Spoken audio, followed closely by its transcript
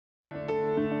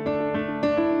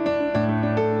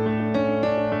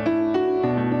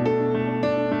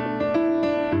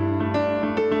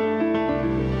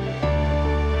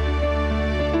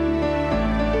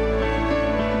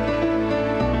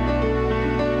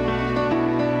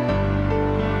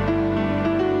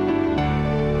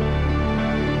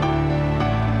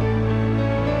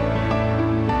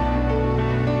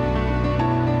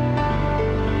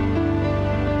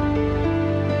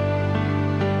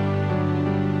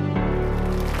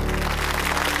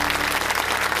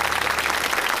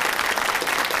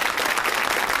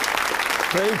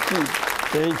Thank you.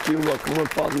 Thank you. Welcome. I'm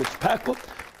Father Mitch Pacwa.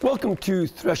 Welcome to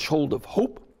Threshold of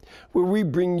Hope, where we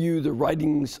bring you the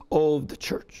writings of the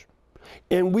church.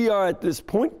 And we are at this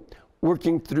point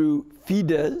working through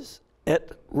Fides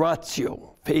et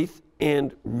Ratio, faith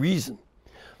and reason.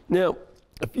 Now,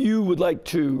 if you would like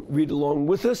to read along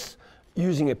with us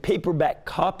using a paperback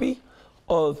copy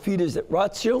of Fides et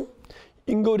Ratio, you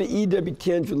can go to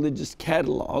EWTN's religious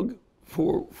catalog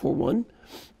for one.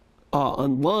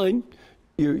 Online,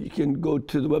 you can go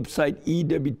to the website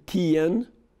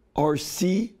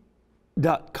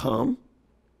EWTNRC.com,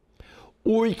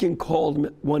 or you can call them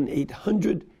at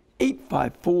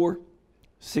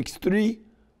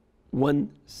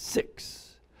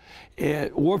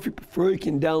 1-800-854-6316. Or if you prefer, you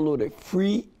can download a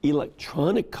free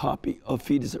electronic copy of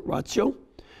Fides et Ratio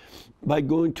by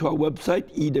going to our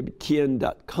website,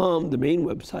 EWTN.com, the main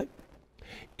website.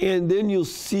 And then you'll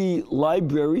see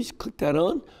libraries. Click that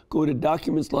on, go to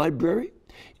Documents Library,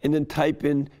 and then type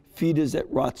in Fides et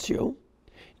Ratio.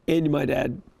 And you might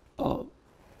add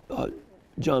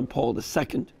John Paul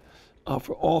II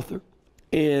for author.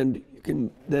 And you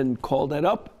can then call that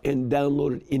up and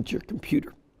download it into your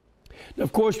computer. Now,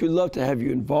 of course, we'd love to have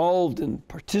you involved and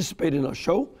participate in our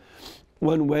show.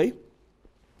 One way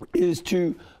is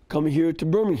to come here to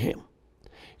Birmingham.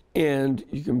 And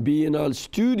you can be in our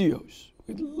studios.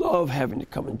 We'd love having you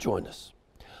come and join us.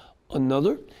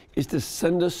 Another is to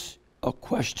send us a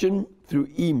question through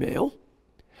email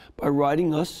by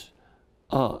writing us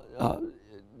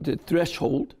the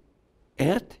Thresehold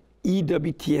at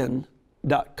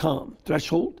EWTN.com.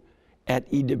 Thresehold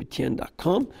at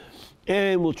EWTN.com.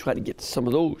 And we'll try to get to some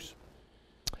of those.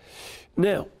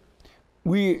 Now,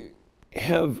 we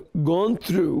have gone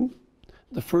through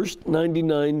the first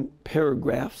 99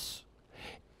 paragraphs.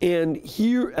 And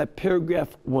here at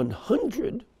paragraph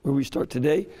 100, where we start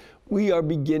today, we are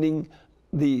beginning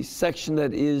the section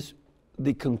that is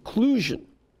the conclusion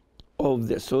of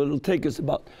this. So it'll take us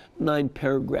about 9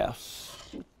 paragraphs,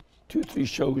 2 or 3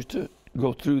 shows to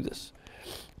go through this.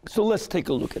 So let's take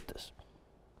a look at this.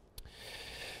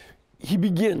 He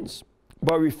begins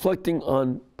by reflecting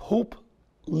on Pope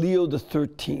Leo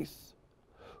XIII,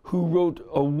 who wrote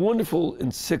a wonderful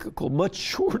encyclical, much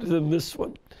shorter than this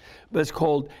one, but it's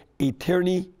called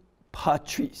Aeterni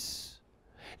Patris.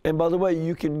 And by the way,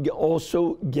 you can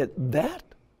also get that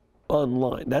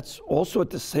online. That's also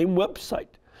at the same website.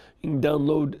 You can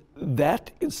download that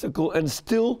encyclical, and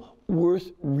still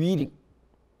worth reading.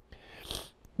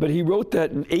 But he wrote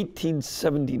that in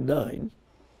 1879,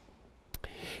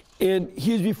 and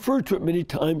he has referred to it many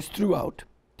times throughout.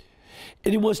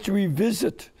 And he wants to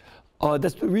revisit,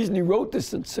 that's the reason he wrote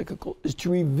this encyclical, is to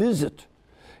revisit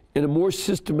in a more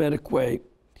systematic way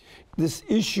this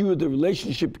issue of the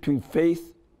relationship between faith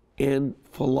and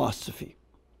philosophy.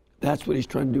 That's what he's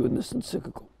trying to do in this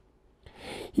encyclical.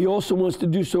 He also wants to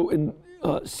do so in,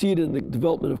 see it in the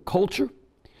development of culture,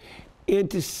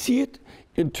 and to see it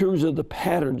in terms of the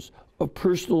patterns of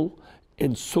personal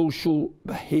and social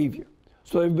behavior,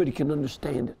 so everybody can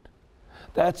understand it.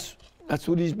 That's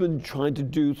what he's been trying to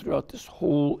do throughout this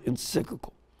whole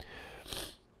encyclical.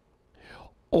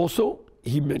 Also,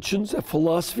 he mentions that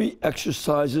philosophy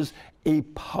exercises a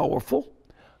powerful,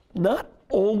 not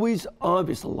always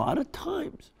obvious, a lot of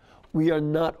times we are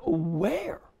not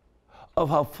aware of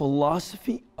how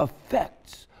philosophy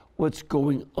affects what's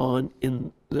going on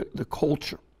in the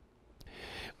culture.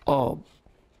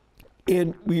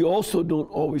 And we also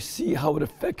don't always see how it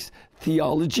affects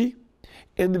theology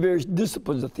and the various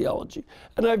disciplines of theology.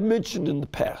 And I've mentioned in the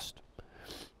past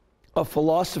a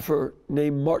philosopher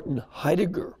named Martin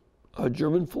Heidegger, a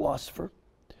German philosopher,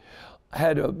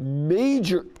 had a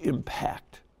major impact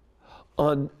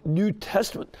on New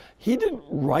Testament. He didn't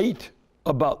write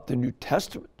about the New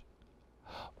Testament,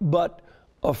 but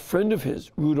a friend of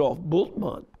his, Rudolf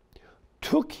Bultmann,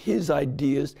 took his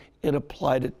ideas and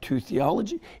applied it to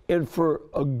theology. And for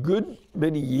a good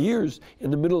many years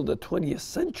in the middle of the 20th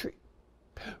century,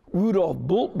 Rudolf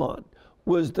Bultmann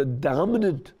was the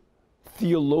dominant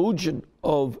theologian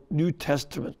of New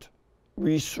Testament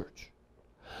research.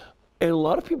 And a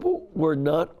lot of people were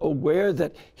not aware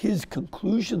that his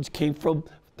conclusions came from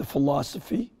the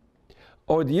philosophy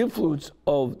or the influence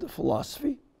of the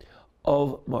philosophy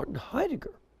of Martin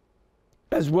Heidegger,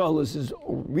 as well as his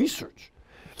own research.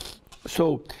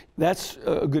 So that's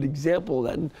a good example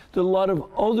of that. And there are a lot of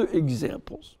other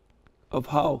examples of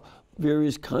how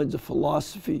various kinds of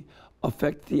philosophy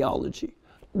affect theology,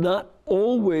 not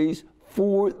always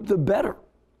for the better.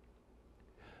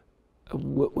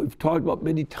 And what we've talked about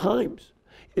many times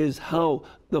is how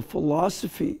the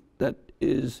philosophy that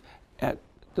is at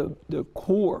the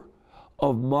core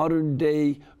of modern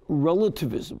day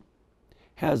relativism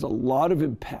has a lot of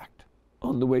impact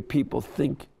on the way people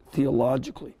think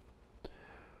theologically.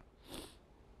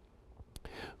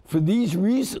 For these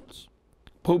reasons,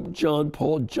 Pope John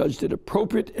Paul judged it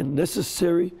appropriate and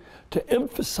necessary to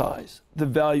emphasize the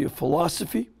value of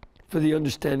philosophy for the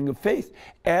understanding of faith,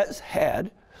 as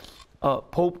had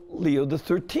Pope Leo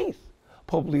XIII.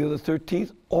 Pope Leo XIII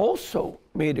also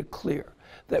made it clear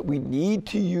that we need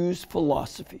to use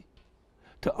philosophy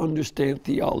to understand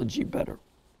theology better,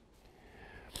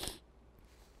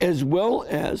 as well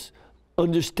as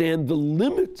understand the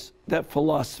limits that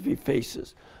philosophy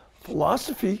faces.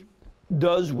 Philosophy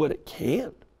does what it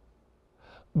can,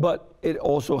 but it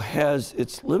also has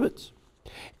its limits,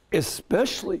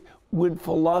 especially when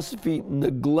philosophy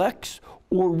neglects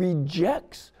or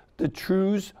rejects the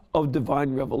truths of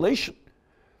divine revelation.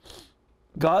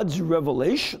 God's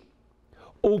revelation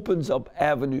opens up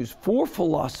avenues for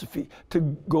philosophy to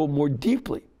go more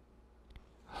deeply.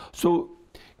 So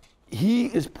he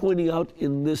is pointing out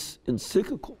in this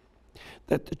encyclical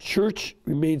that the Church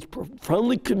remains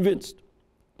profoundly convinced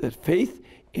that faith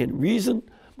and reason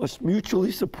must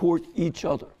mutually support each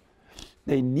other.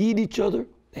 They need each other,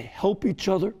 they help each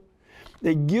other,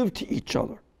 they give to each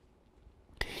other,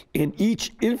 and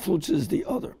each influences the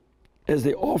other as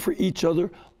they offer each other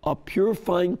a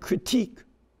purifying critique.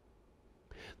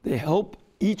 They help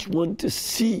each one to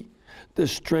see the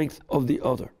strength of the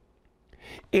other.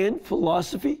 And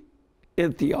philosophy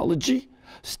and theology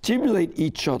stimulate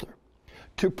each other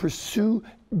to pursue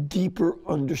deeper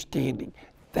understanding.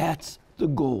 That's the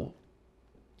goal.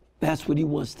 That's what he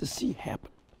wants to see happen.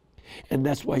 And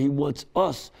that's why he wants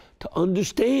us to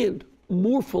understand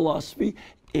more philosophy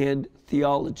and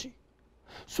theology,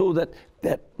 so that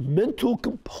that mental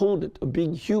component of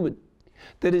being human,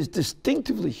 that is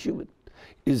distinctively human,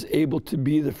 is able to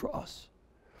be there for us.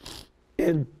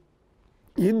 And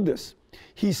in this,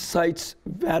 he cites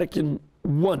Vatican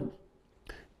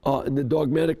I in the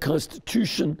dogmatic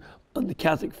constitution on the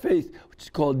Catholic faith, which is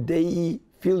called Dei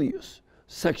Filius,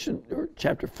 section or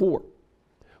chapter 4,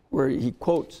 where he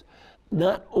quotes,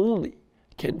 "Not only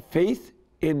can faith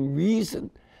and reason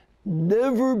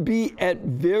never be at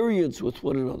variance with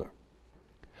one another,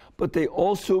 but they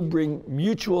also bring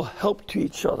mutual help to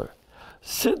each other,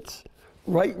 since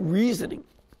right reasoning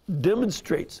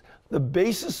demonstrates the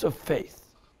basis of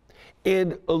faith,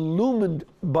 and illumined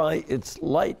by its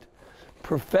light,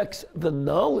 perfects the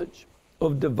knowledge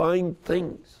of divine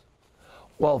things,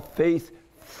 while faith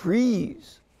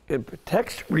frees and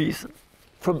protects reason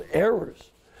from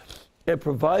errors and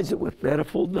provides it with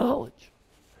manifold knowledge."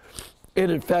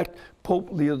 And in fact,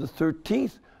 Pope Leo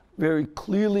XIII very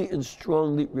clearly and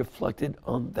strongly reflected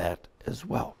on that as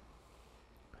well.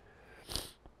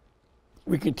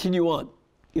 We continue on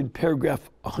in paragraph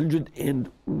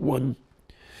 101,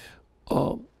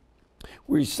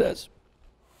 where he says,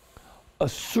 "A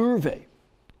survey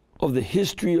of the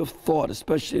history of thought,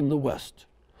 especially in the West,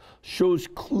 shows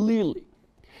clearly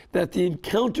that the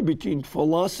encounter between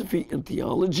philosophy and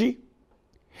theology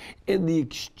and the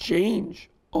exchange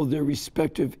of their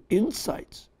respective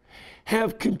insights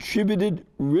have contributed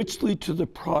richly to the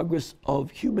progress of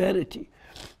humanity."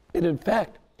 And in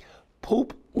fact,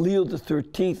 Pope Leo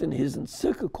XIII in his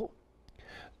encyclical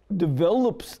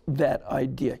develops that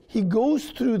idea. He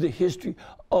goes through the history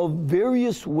of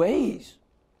various ways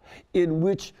in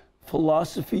which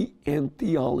philosophy and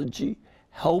theology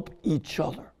help each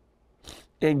other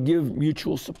and give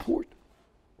mutual support.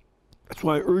 That's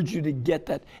why I urge you to get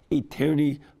that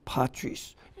Aeterni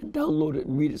Patris and download it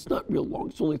and read it. It's not real long.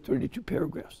 It's only 32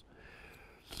 paragraphs.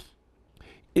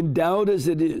 Endowed as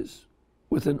it is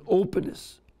with an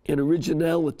openness and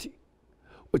originality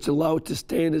which allow it to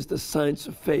stand as the science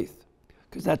of faith,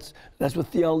 because that's what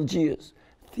theology is.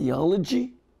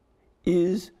 Theology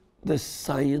is the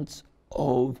science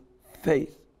of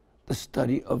faith, the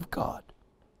study of God.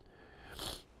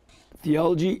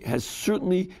 Theology has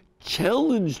certainly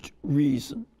challenged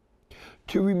reason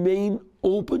to remain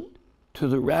open to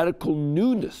the radical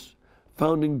newness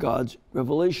found in God's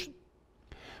revelation.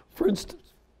 For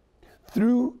instance,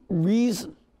 through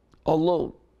reason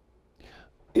alone,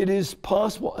 it is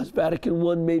possible, as Vatican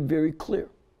I made very clear,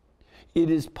 it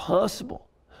is possible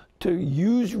to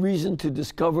use reason to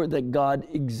discover that God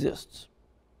exists.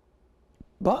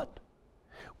 But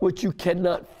what you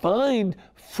cannot find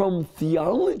from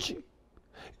theology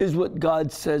is what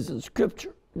God says in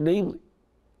Scripture, namely,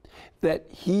 that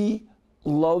He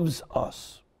loves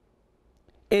us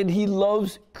and He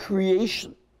loves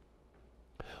creation.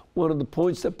 One of the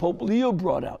points that Pope Leo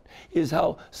brought out is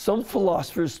how some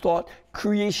philosophers thought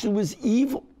creation was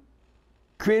evil,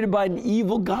 created by an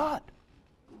evil God.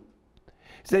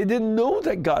 They didn't know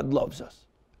that God loves us.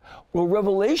 Well,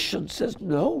 Revelation says,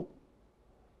 no.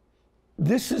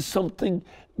 This is something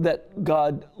that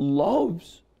God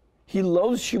loves. He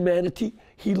loves humanity.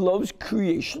 He loves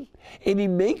creation. And he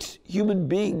makes human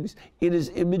beings in his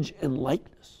image and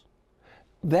likeness.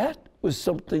 That was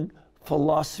something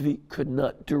philosophy could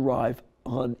not derive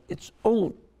on its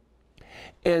own.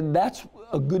 And that's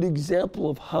a good example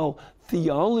of how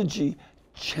theology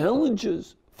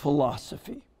challenges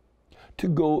philosophy to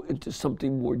go into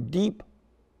something more deep.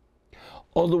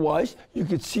 Otherwise, you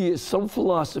could see as some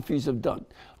philosophies have done,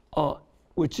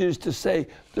 which is to say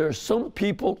there are some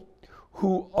people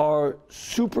who are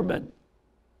supermen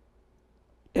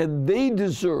and they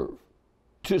deserve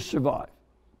to survive.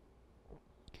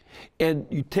 And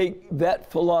you take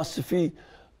that philosophy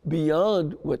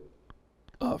beyond what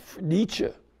Nietzsche,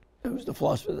 it was the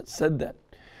philosopher that said that,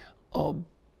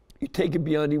 you take it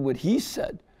beyond what he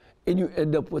said, and you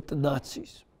end up with the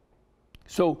Nazis.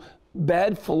 So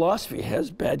bad philosophy has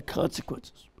bad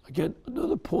consequences. Again,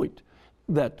 another point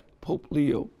that Pope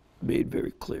Leo made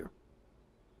very clear.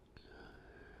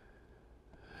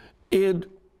 And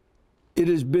it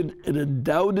has been an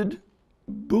undoubted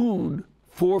boon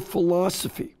for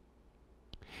philosophy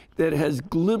that has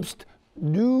glimpsed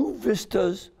new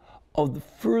vistas of the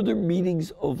further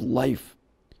meanings of life,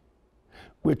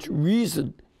 which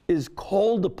reason is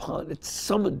called upon, it's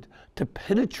summoned to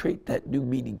penetrate that new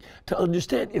meaning, to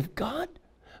understand if God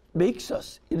makes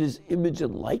us in his image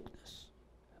and likeness,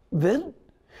 then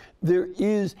there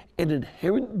is an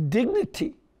inherent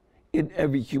dignity in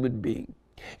every human being.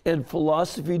 And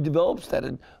philosophy develops that,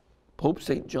 and Pope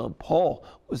St. John Paul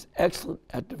was excellent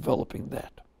at developing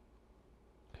that.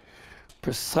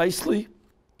 Precisely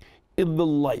in the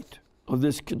light of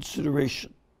this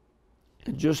consideration,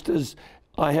 and just as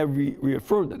I have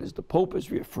reaffirmed, that is, the Pope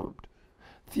has reaffirmed,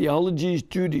 theology's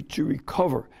duty to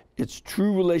recover its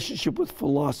true relationship with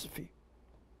philosophy,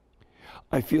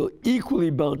 I feel equally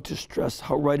bound to stress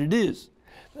how right it is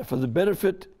that for the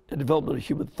benefit and development of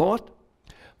human thought,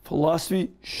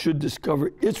 philosophy should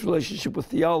discover its relationship with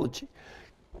theology.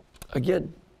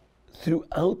 Again,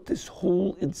 throughout this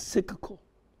whole encyclical,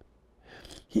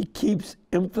 he keeps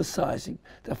emphasizing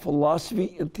that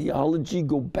philosophy and theology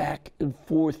go back and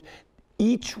forth.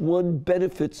 Each one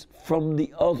benefits from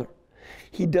the other.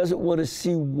 He doesn't want to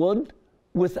see one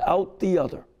without the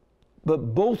other,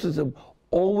 but both of them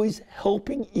always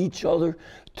helping each other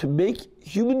to make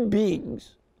human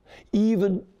beings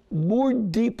even more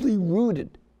deeply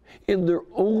rooted in their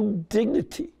own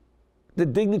dignity, the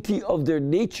dignity of their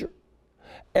nature,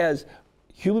 as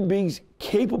human beings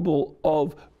capable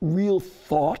of real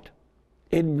thought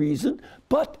and reason,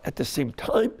 but at the same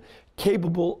time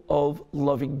capable of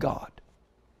loving God.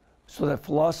 So that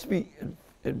philosophy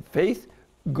and faith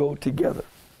go together.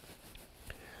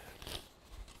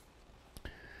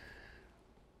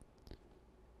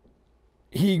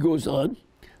 He goes on,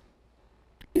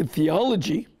 in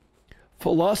theology,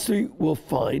 philosophy will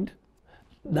find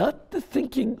not the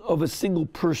thinking of a single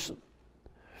person.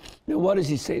 Now, why does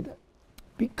he say that?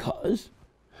 Because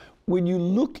when you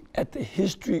look at the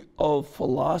history of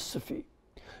philosophy,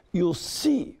 you'll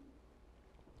see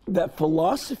that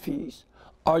philosophies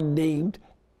are named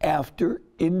after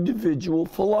individual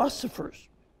philosophers.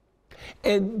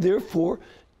 And therefore,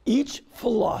 each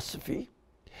philosophy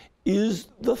is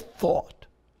the thought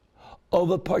of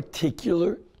a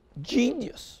particular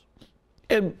genius.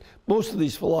 And most of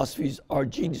these philosophies are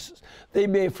geniuses. They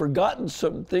may have forgotten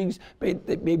some things,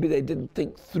 maybe they didn't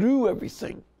think through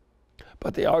everything,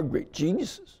 but they are great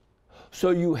geniuses. So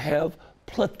you have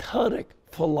Platonic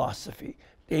philosophy,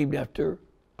 named after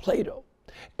Plato.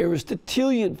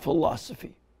 Aristotelian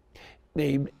philosophy,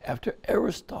 named after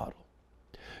Aristotle.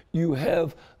 You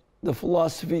have the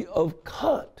philosophy of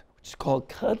Kant, which is called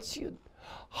Kantian,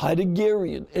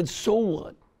 Heideggerian, and so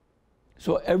on.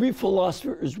 So every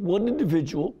philosopher is one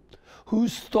individual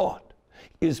whose thought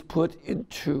is put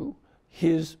into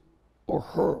his or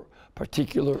her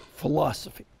particular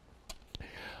philosophy.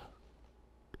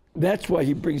 That's why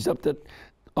he brings up that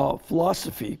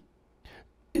philosophy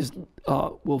is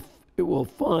will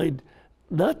find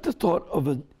not the thought of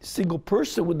a single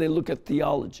person when they look at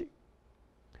theology,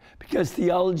 because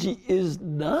theology is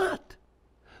not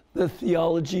the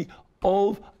theology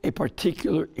of a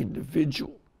particular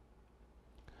individual.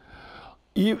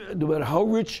 Even, no matter how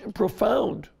rich and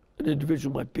profound an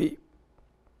individual might be.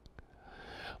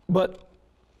 But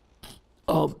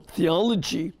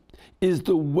theology is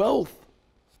the wealth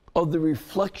of the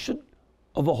reflection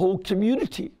of a whole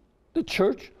community, the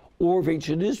church or of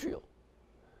ancient Israel.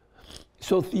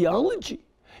 So theology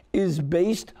is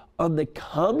based on the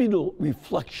communal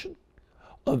reflection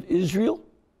of Israel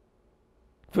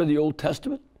for the Old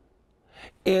Testament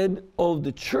and of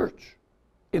the church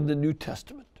in the New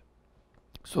Testament.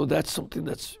 So that's something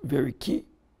that's very key.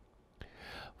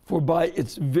 For by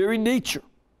its very nature,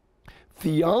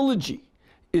 theology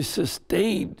is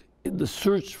sustained in the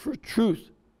search for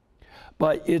truth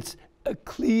by its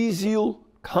ecclesial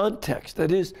context,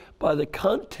 that is, by the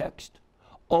context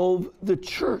of the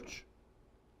church.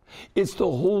 It's the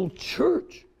whole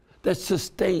church that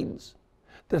sustains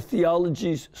the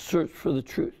theology's search for the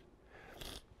truth.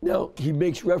 Now, he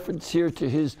makes reference here to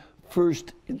his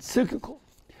first encyclical,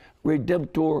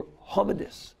 Redemptor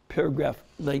Hominis, paragraph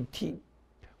 19,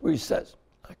 where he says,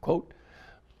 I quote,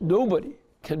 "Nobody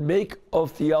can make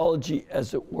of theology,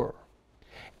 as it were,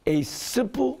 a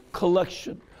simple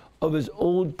collection of his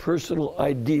own personal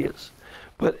ideas,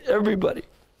 but everybody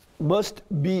must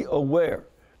be aware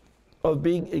of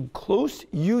being in close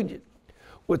union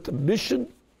with the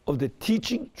mission of the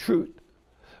teaching truth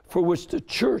for which the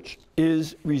church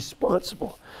is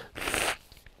responsible."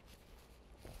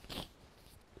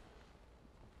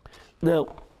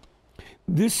 Now,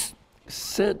 this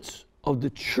sense of the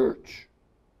church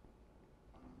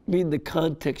mean the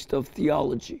context of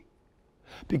theology,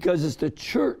 because it's the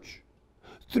church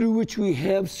through which we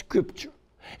have Scripture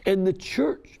and the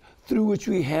church through which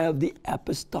we have the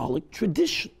apostolic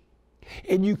tradition.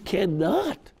 And you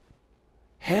cannot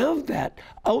have that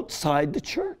outside the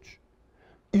church.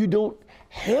 You don't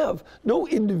have, no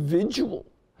individual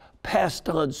passed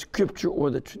on Scripture or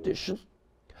the tradition,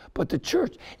 but the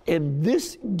church. And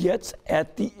this gets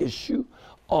at the issue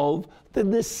of the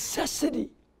necessity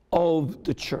of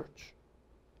the church.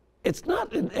 It's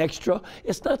not an extra,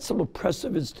 it's not some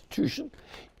oppressive institution.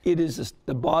 It is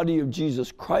the body of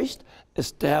Jesus Christ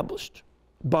established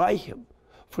by him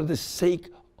for the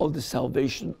sake of the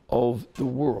salvation of the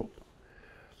world.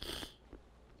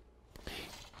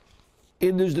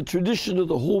 And there's the tradition of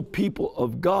the whole people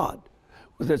of God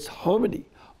with its harmony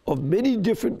of many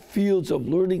different fields of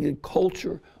learning and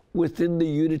culture within the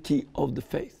unity of the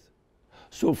faith.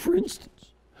 So, for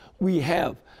instance, we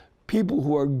have people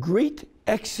who are great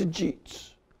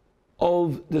exegetes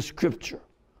of the Scripture,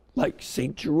 like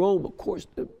St. Jerome, of course,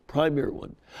 the primary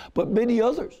one, but many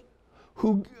others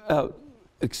who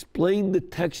explain the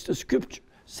text of Scripture.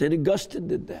 St. Augustine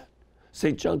did that.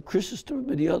 St. John Chrysostom and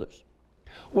many others.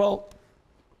 Well,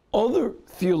 other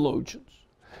theologians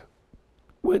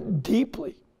went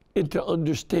deeply into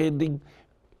understanding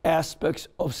aspects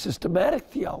of systematic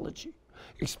theology,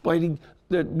 explaining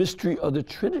the mystery of the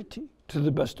Trinity to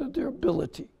the best of their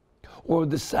ability, or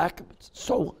the sacraments,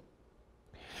 so on.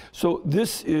 So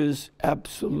this is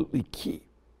absolutely key.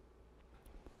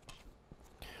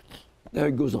 Now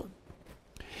it goes on.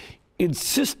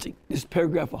 Insisting, this is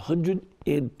paragraph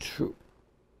 102,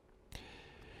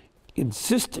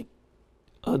 insisting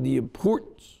on the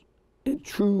importance and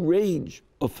true range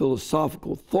of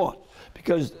philosophical thought,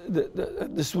 because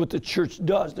this is what the church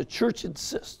does. The church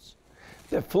insists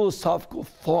that philosophical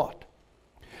thought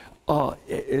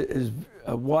is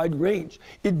a wide range.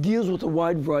 It deals with a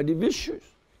wide variety of issues.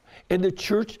 And the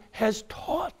church has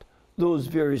taught those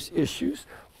various issues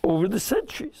over the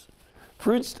centuries.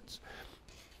 For instance,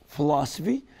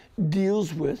 philosophy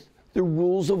deals with the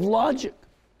rules of logic.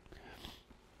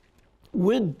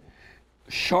 When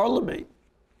Charlemagne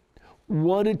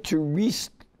wanted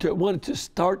to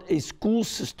start a school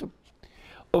system,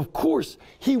 of course,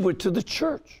 he went to the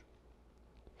church.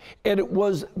 And it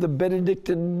was the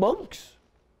Benedictine monks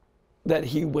that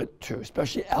he went to,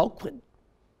 especially Alcuin,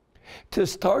 to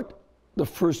start the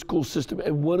first school system.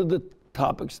 And one of the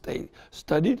topics they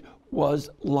studied was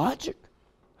logic.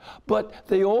 But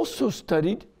they also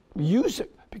studied music,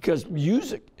 because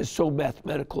music is so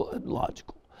mathematical and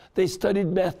logical. They studied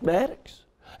mathematics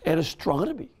and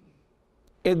astronomy,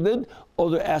 and then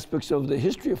other aspects of the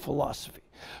history of philosophy.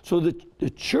 So the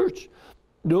church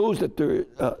knows that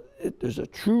there's a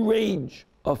true range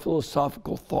of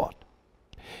philosophical thought,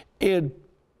 and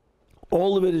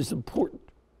all of it is important,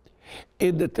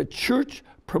 and that the church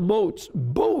promotes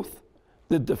both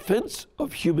the defense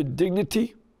of human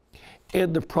dignity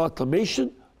and the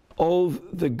proclamation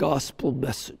of the gospel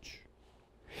message.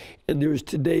 And there is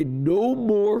today no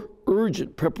more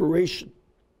urgent preparation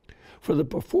for the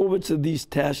performance of these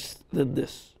tasks than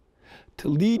this: to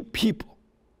lead people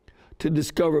to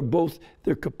discover both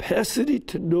their capacity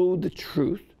to know the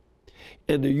truth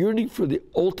and the yearning for the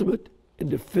ultimate and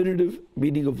definitive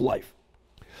meaning of life.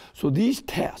 So these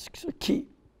tasks are key: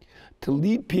 to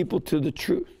lead people to the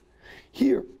truth.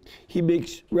 Here, he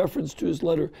makes reference to his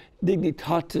letter,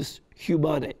 Dignitatis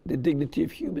Humanae, the dignity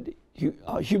of human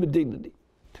dignity,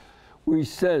 where he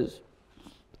says,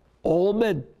 All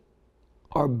men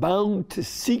are bound to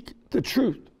seek the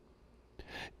truth,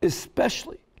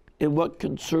 especially in what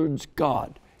concerns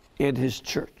God and His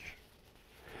church.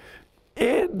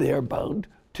 And they are bound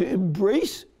to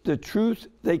embrace the truth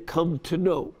they come to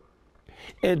know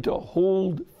and to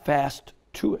hold fast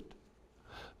to it.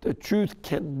 The truth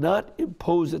cannot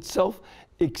impose itself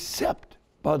except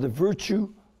by the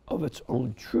virtue of its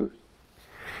own truth,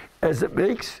 as it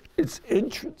makes its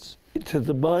entrance into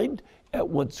the mind at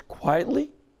once quietly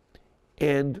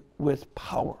and with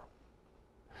power.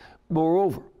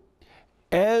 Moreover,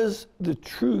 as the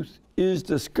truth is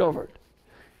discovered,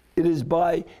 it is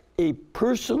by a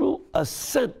personal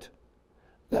assent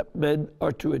that men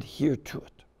are to adhere to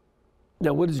it.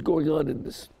 Now, what is going on in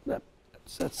that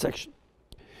section?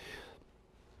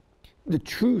 The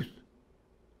truth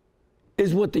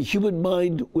is what the human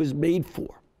mind was made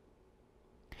for.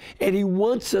 And He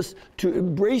wants us to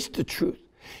embrace the truth.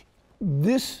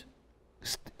 This,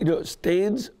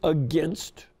 stands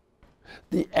against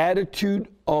the attitude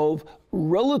of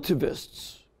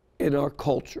relativists in our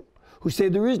culture who say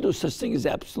there is no such thing as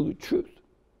absolute truth.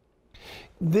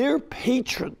 Their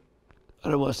patron, I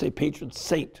don't want to say patron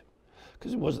saint,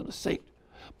 because it wasn't a saint,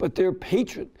 but their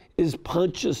patron is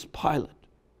Pontius Pilate,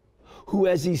 who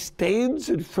as he stands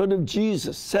in front of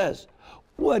Jesus says,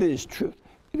 "What is truth?"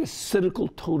 in a cynical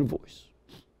tone of voice.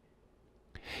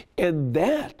 And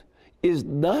that is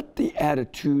not the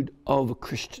attitude of a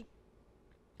Christian.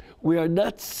 We are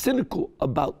not cynical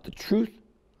about the truth,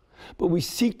 but we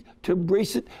seek to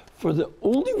embrace it for the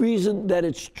only reason that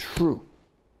it's true,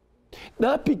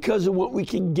 not because of what we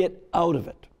can get out of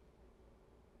it.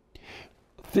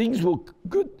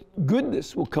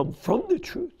 Goodness will come from the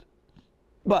truth,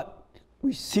 but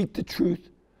we seek the truth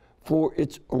for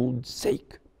its own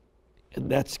sake, and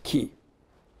that's key.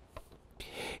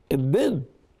 And then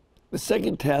the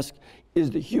second task is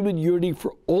the human yearning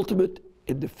for ultimate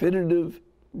and definitive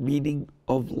meaning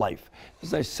of life.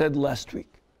 As I said last week,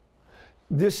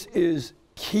 this is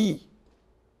key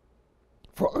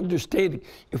for understanding.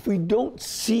 If we don't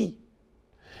see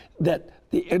that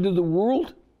the end of the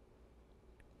world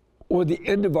or the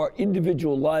end of our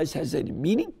individual lives has any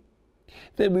meaning,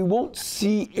 then we won't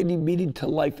see any meaning to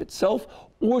life itself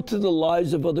or to the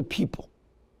lives of other people.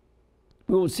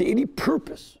 We won't see any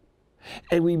purpose.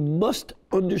 And we must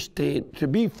understand, to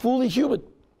be fully human,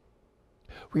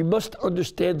 we must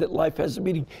understand that life has a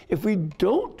meaning. If we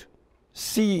don't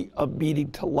see a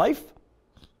meaning to life,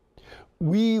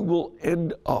 we will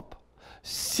end up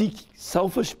seeking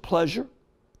selfish pleasure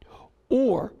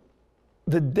or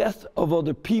the death of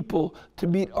other people to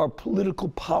meet our political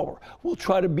power. We'll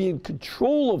try to be in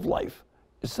control of life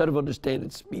instead of understanding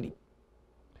its meaning.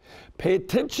 Pay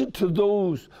attention to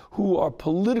those who are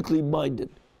politically minded,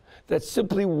 that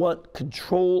simply want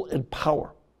control and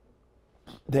power.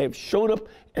 They have shown up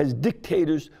as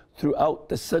dictators throughout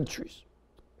the centuries.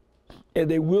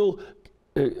 And they will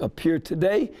appear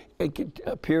today and can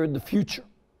appear in the future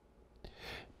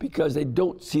because they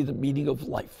don't see the meaning of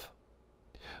life.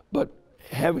 But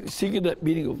seeking that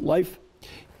meaning of life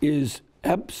is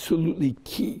absolutely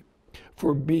key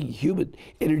for being human,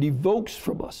 and it evokes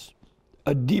from us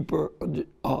a deeper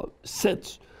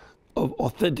sense of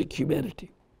authentic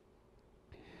humanity.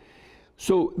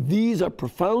 So these are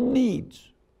profound needs: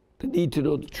 the need to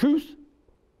know the truth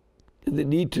and the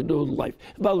need to know life.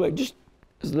 And by the way, just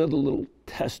as another little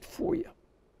test for you,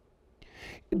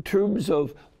 in terms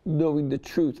of knowing the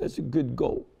truth as a good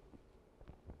goal,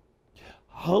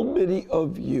 how many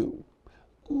of you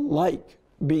like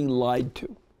being lied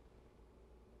to?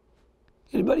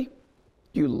 Anybody?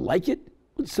 Do you like it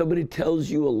when somebody tells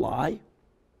you a lie?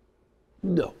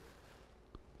 No,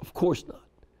 of course not.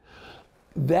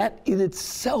 That in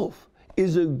itself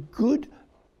is a good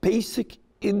basic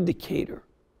indicator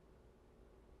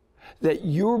that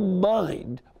your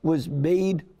mind was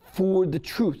made for the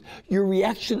truth. Your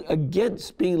reaction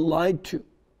against being lied to.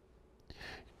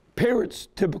 Parents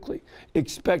typically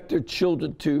expect their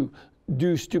children to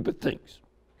do stupid things.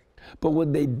 But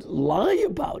when they lie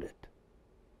about it,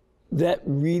 that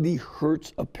really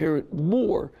hurts a parent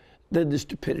more than the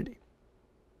stupidity.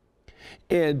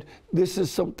 And this is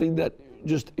something that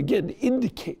just, again,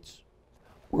 indicates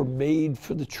we're made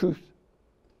for the truth.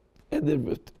 And then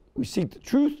if we seek the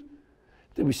truth,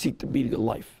 then we seek the meaning of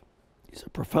life. These are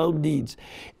profound needs.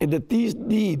 And that these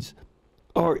needs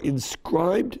are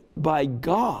inscribed by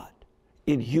God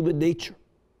in human nature.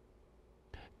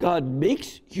 God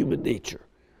makes human nature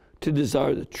to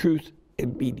desire the truth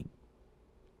and meaning.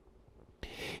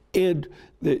 And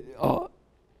that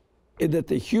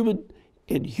the human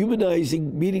and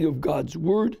humanizing meaning of God's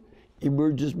word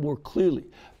emerges more clearly.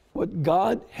 what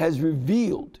God has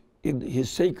revealed in his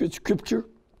sacred scripture,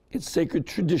 its sacred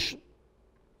tradition,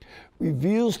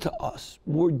 reveals to us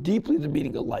more deeply the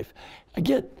meaning of life.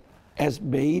 Again, as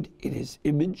made in his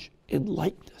image and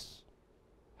likeness,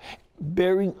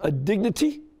 bearing a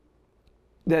dignity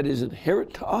that is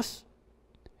inherent to us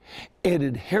and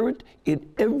inherent in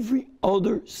every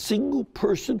other single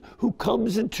person who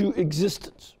comes into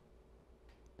existence.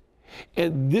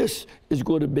 And this is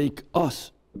going to make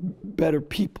us better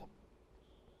people.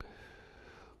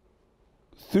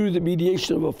 Through the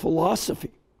mediation of a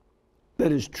philosophy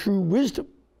that is true wisdom,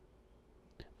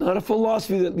 not a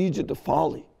philosophy that leads you to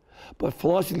folly, but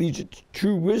philosophy leads you to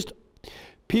true wisdom,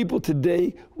 people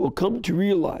today will come to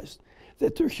realize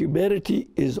that their humanity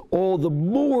is all the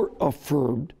more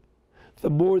affirmed the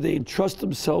more they entrust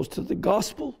themselves to the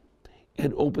gospel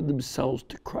and open themselves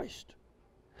to Christ.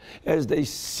 As they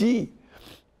see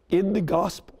in the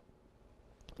gospel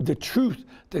the truth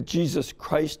that Jesus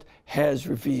Christ has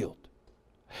revealed.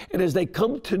 And as they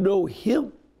come to know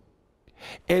him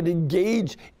and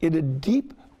engage in a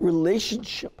deep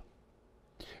relationship,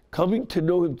 coming to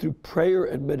know him through prayer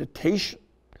and meditation,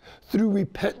 through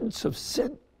repentance of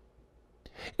sin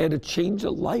and a change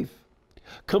of life,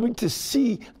 coming to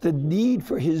see the need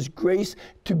for his grace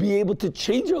to be able to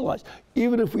change our lives.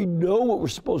 Even if we know what we're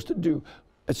supposed to do,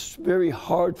 it's very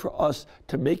hard for us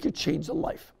to make a change of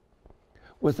life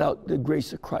without the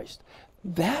grace of Christ.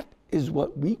 That is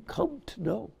what we come to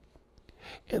know.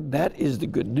 And that is the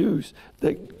good news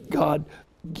that God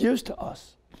gives to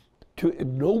us to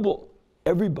ennoble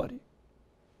everybody.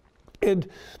 And,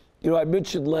 you know, I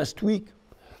mentioned last week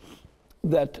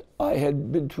that I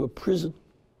had been to a prison.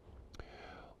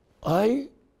 I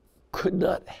could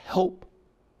not help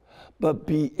but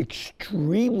be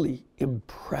extremely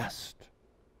impressed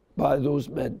by those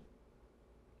men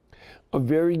of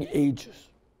varying ages.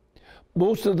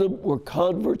 Most of them were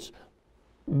converts.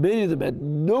 Many of them had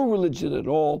no religion at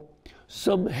all.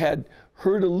 Some had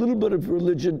heard a little bit of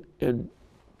religion and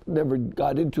never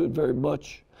got into it very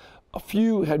much. A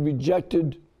few had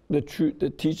rejected the truth, the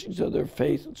teachings of their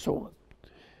faith, and so on.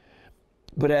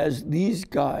 But as these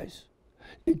guys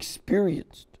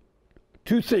experienced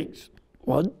two things.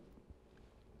 One,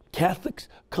 Catholics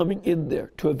coming in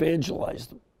there to evangelize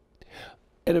them,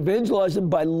 and evangelize them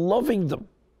by loving them.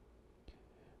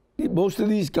 Most of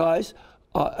these guys,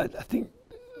 I think,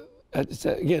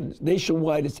 again,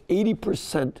 nationwide, it's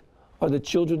 80% are the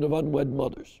children of unwed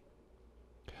mothers.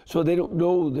 So they don't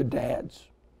know the dads.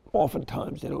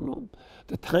 Oftentimes, they don't know them.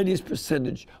 The tiniest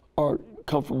percentage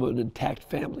come from an intact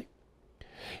family.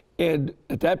 And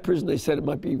at that prison, they said it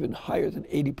might be even higher than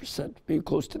 80%, maybe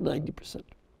close to 90%.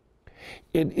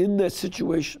 And in that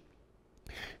situation,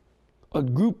 a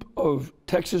group of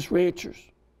Texas ranchers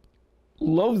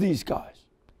love these guys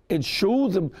and show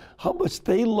them how much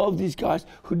they love these guys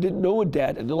who didn't know a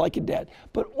dad and they're like a dad.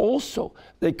 But also,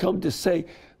 they come to say,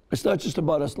 it's not just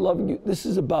about us loving you. This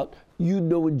is about you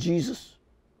knowing Jesus,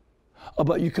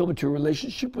 about you coming to a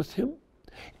relationship with him,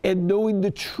 and knowing the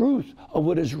truth of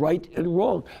what is right and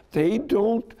wrong. They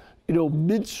don't,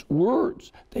 mince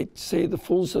words. They say the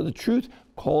fullness of the truth,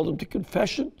 call them to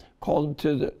confession, call them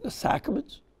to the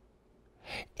sacraments.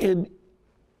 And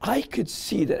I could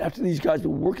see that after these guys have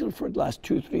been working for the last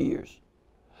 2 or 3 years,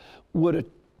 what a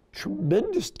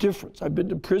tremendous difference. I've been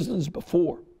to prisons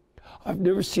before. I've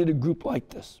never seen a group like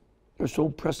this. They're so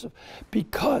impressive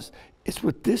because it's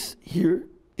what this here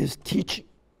is teaching.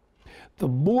 The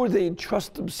more they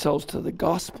entrust themselves to the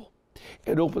gospel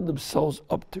and open themselves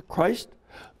up to Christ,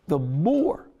 the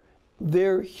more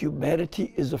their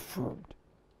humanity is affirmed.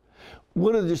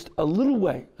 One of just a little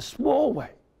way, a small way,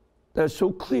 that's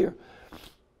so clear.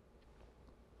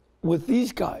 With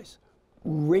these guys,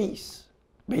 race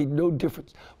made no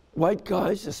difference. White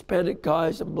guys, Hispanic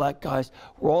guys, and black guys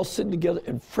were all sitting together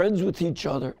and friends with each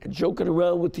other and joking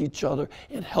around with each other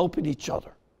and helping each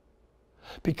other.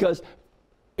 Because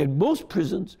in most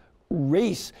prisons,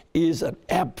 race is an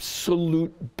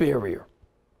absolute barrier.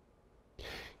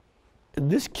 In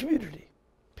this community,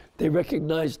 they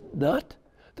recognize not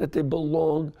that they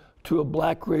belong to a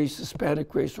black race,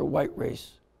 Hispanic race, or white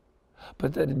race,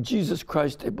 but that in Jesus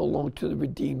Christ they belong to the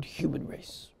redeemed human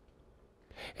race.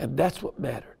 And that's what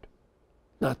mattered,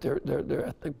 not their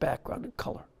ethnic background and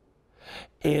color.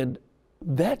 And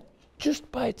that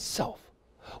just by itself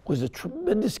was a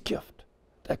tremendous gift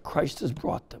that Christ has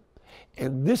brought them.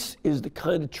 And this is the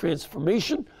kind of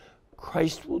transformation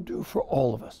Christ will do for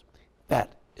all of us.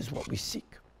 That is what we seek.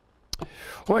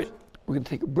 All right, we're going to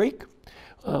take a break.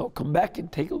 I'll come back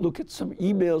and take a look at some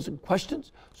emails and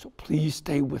questions, so please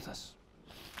stay with us.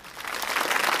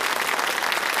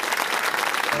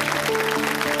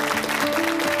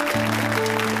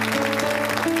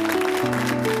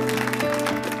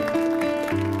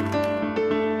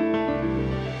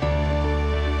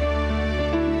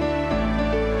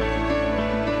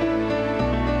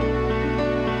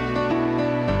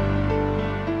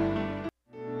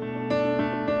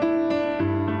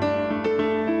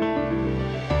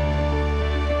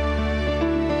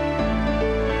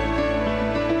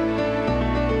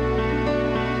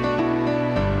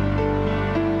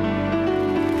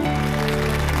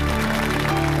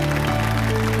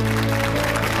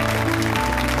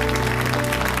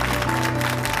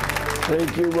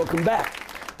 Thank you and welcome back.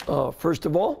 First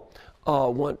of all, I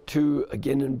want to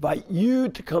again invite you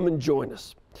to come and join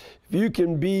us. If you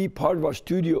can be part of our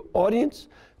studio audience,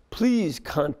 please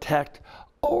contact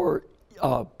our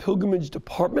pilgrimage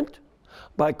department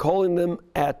by calling them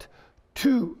at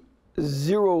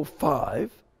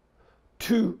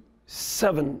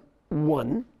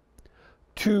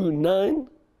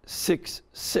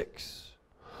 205-271-2966,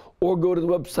 or go to the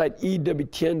website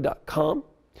EWTN.com,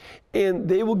 and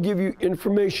they will give you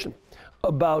information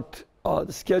about the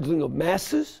scheduling of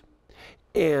masses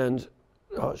and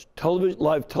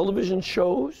live television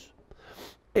shows,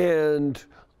 and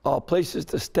places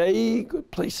to stay,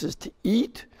 good places to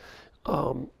eat.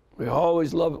 We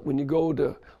always love it when you go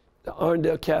to the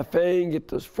Arndale Cafe and get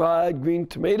those fried green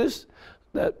tomatoes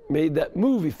that made that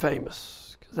movie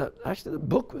famous. Because actually the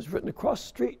book was written across the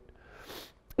street.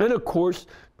 And of course,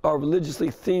 our religiously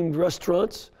themed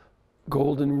restaurants,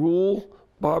 Golden Rule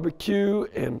Barbecue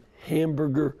and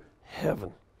Hamburger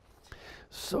Heaven.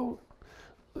 So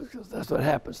that's what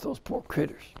happens to those poor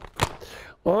critters.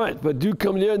 All right, but do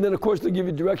come there, and then of course they'll give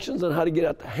you directions on how to get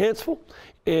out to Hansville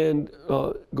and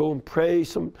go and pray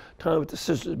some time with the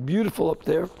sisters. Beautiful up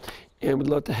there, and we'd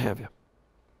love to have you.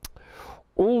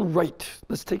 All right,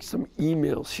 let's take some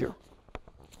emails here.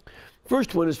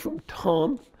 First one is from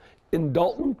Tom in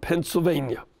Dalton,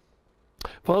 Pennsylvania.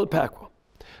 Father Pacwa,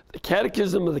 the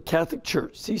Catechism of the Catholic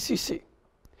Church, CCC,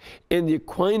 and the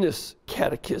Aquinas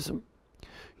Catechism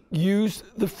use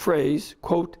the phrase,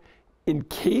 quote, in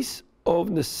case of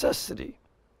necessity,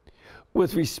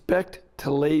 with respect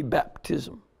to lay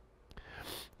baptism.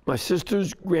 My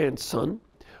sister's grandson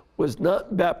was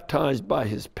not baptized by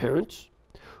his parents,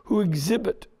 who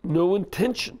exhibit no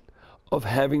intention of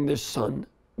having their son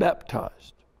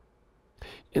baptized.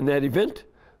 In that event,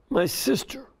 my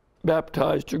sister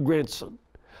baptized her grandson.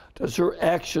 Does her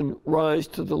action rise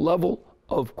to the level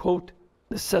of, quote,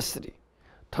 necessity?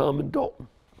 Tom and Dalton.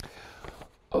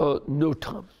 No,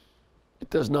 Tom, it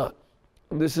does not.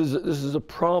 And this is a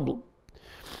problem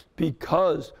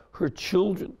because her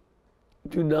children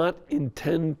do not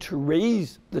intend to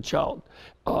raise the child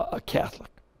a Catholic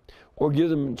or give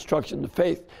them instruction in the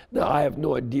faith. Now, I have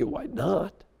no idea why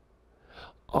not.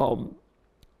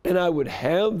 And I would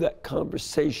have that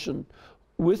conversation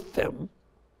with them,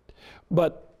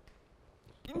 but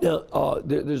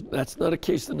that's not a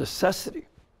case of necessity.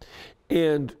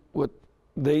 And what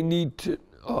they need to,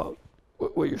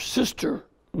 what your sister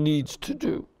needs to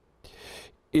do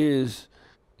is,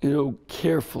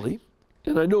 carefully,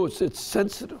 and I know it's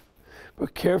sensitive,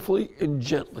 but carefully and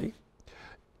gently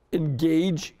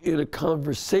engage in a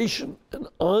conversation, an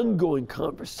ongoing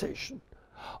conversation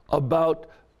about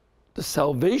the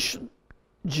salvation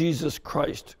Jesus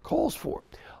Christ calls for.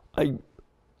 I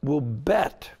will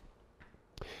bet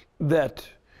that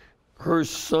her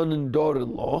son and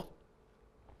daughter-in-law,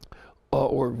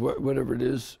 or whatever it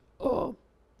is, the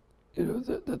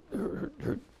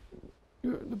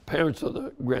parents of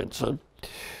the grandson,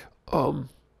 I'll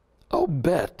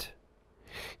bet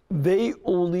they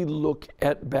only look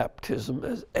at baptism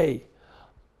as A,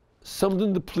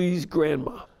 something to please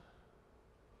grandma,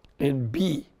 and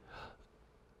B,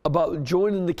 about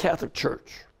joining the Catholic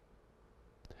Church.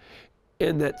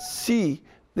 And that C,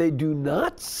 they do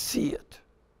not see it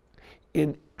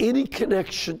in any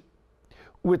connection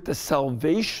with the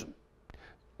salvation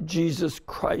Jesus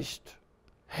Christ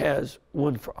has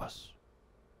won for us.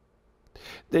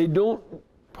 They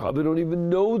probably don't even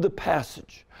know the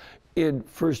passage in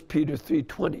 1 Peter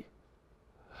 3:20.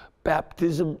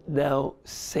 Baptism now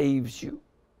saves you.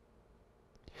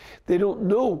 They don't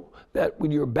know that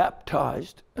when you're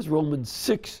baptized, as Romans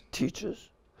 6 teaches,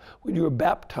 when you're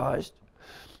baptized,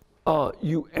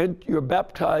 you're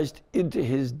baptized into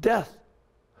his death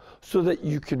so that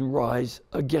you can rise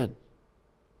again.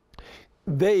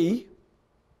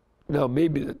 Now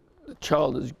maybe the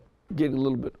child is getting a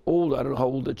little bit older. I don't know how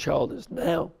old the child is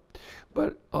now,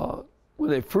 but when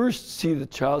they first see the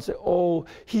child, say, oh,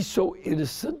 he's so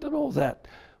innocent and all that.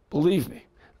 Believe me,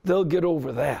 they'll get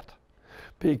over that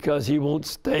because he won't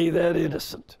stay that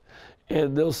innocent.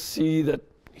 And they'll see that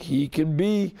he can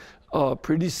be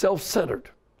pretty self-centered.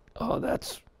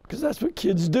 That's because that's what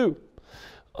kids do.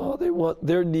 They want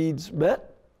their needs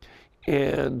met,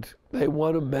 and they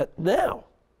want them met now.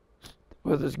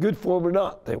 Whether it's good for them or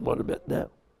not, they want them met now.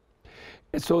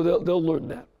 And so they'll learn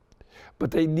that.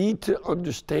 But they need to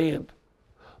understand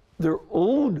their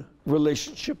own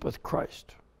relationship with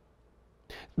Christ.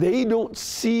 They don't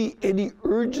see any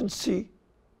urgency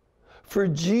for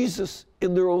Jesus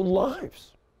in their own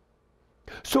lives.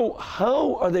 So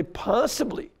how are they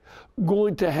possibly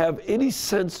going to have any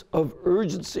sense of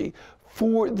urgency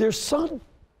for their son?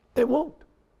 They won't.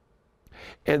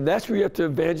 And that's where you have to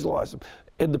evangelize them.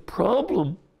 And the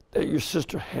problem that your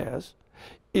sister has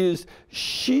is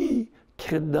she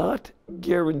cannot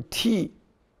guarantee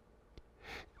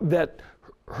that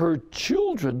her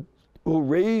children will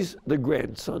raise the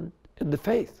grandson in the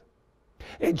faith.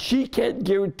 And she can't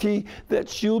guarantee that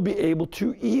she'll be able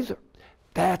to either.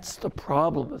 That's the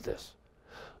problem with this.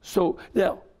 So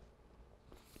now,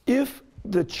 if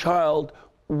the child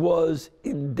was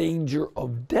in danger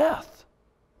of death,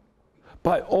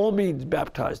 by all means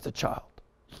baptize the child.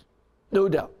 No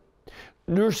doubt.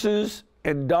 Nurses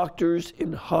and doctors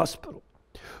in hospital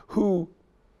who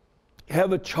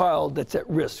have a child that's at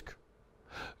risk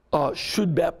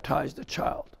should baptize the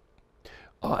child.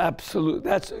 Absolutely.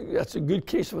 That's a good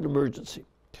case of an emergency.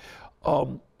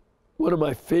 One of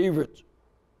my favorite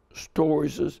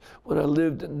stories is when I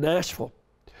lived in Nashville.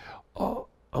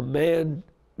 A man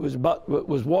was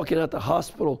walking out the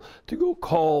hospital to go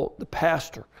call the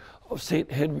pastor of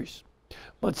St. Henry's,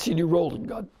 Monsignor Rowland,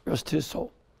 God rest his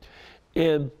soul.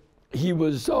 And he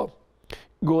was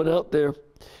going out there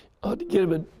to get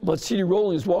him, and Monsignor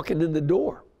Rowland was walking in the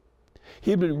door.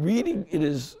 He'd been reading in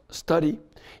his study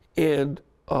and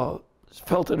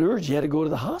felt an urge. He had to go to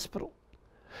the hospital.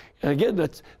 And again,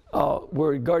 that's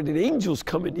where guardian angels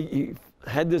come in. He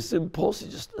had this impulse. He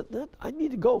just, I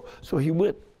need to go. So he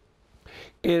went.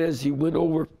 And as he went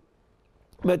over,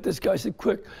 met this guy, said,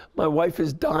 quick, my wife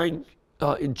is dying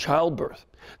in childbirth.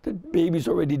 The baby's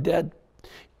already dead.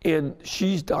 And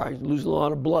she's dying, losing a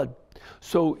lot of blood.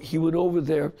 So he went over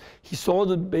there. He saw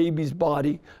the baby's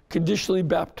body, conditionally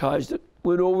baptized it,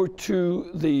 went over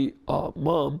to the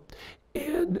mom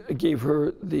and gave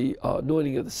her the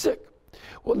anointing of the sick.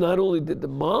 Well, not only did the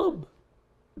mom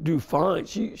do fine,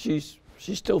 she's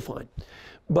still fine,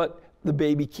 but the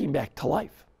baby came back to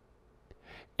life.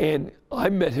 And I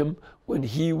met him when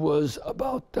he was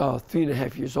about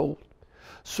 3.5 years old.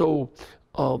 So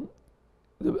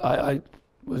I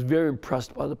was very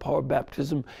impressed by the power of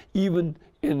baptism, even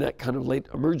in that kind of late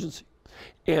emergency.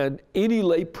 And any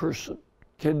lay person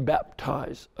can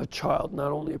baptize a child,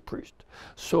 not only a priest.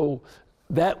 So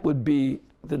that would be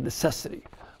the necessity,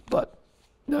 but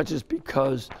not just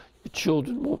because your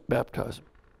children won't baptize them.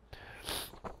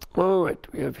 All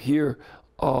right, we have here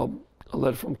a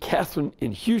letter from Catherine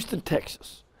in Houston,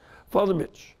 Texas. Father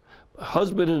Mitch, my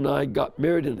husband and I got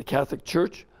married in the Catholic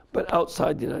Church, but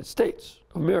outside the United States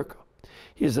of America.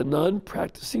 He is a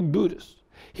non-practicing Buddhist.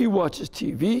 He watches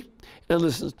TV and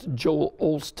listens to Joel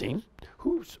Osteen,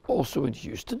 who's also in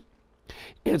Houston,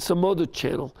 and some other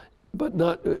channel, but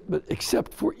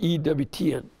except for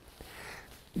EWTN.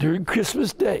 During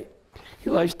Christmas Day, he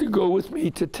likes to go with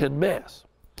me to attend Mass.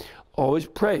 Always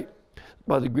pray,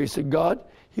 by the grace of God,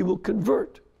 he will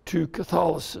convert to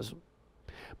Catholicism.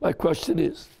 My question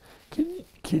is,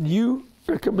 can you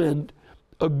recommend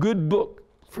a good book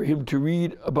for him to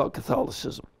read about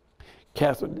Catholicism?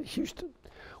 Catherine in Houston.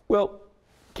 Well,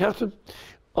 Catherine,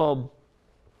 one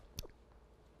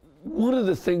of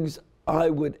the things I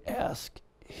would ask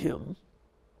him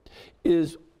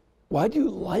is, why do you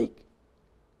like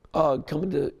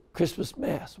coming to Christmas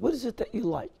Mass? What is it that you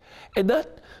like? And not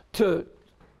to,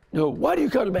 why do you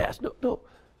come to Mass? No.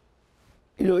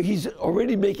 He's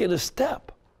already making a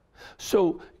step.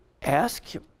 So ask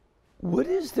him, what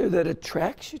is there that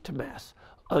attracts you to Mass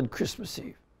on Christmas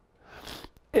Eve?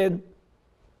 And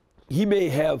he may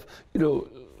have,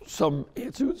 some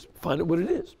answers, find out what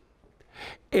it is.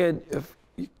 And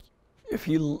if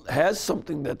he has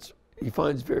something that he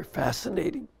finds very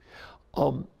fascinating,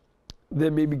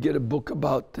 then maybe get a book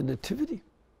about the Nativity.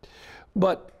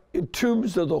 But in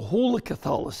terms of the whole of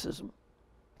Catholicism,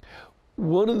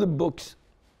 one of the books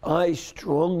I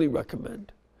strongly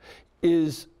recommend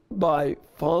is by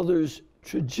Fathers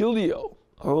Trigilio,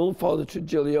 our own Father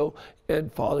Trigilio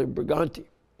and Father Briganti,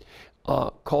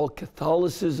 called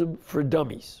Catholicism for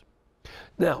Dummies.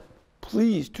 Now,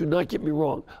 please do not get me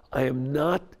wrong. I am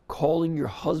not calling your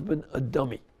husband a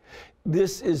dummy.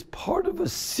 This is part of a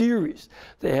series.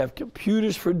 They have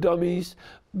computers for dummies,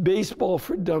 baseball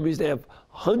for dummies. They have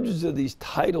hundreds of these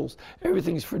titles.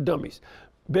 Everything's for dummies.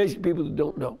 Basically, people that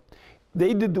don't know.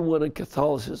 They did the one on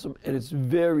Catholicism, and it's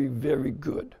very, very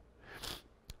good.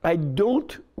 I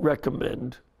don't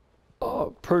recommend,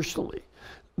 personally,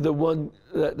 the one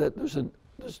that there's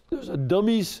a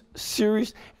dummies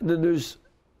series, and then there's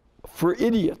for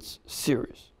idiots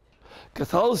series.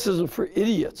 Catholicism for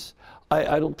idiots,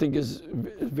 I don't think is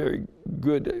very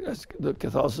good as the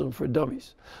Catholicism for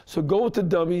dummies. So go with the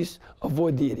dummies,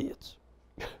 avoid the idiots,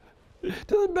 to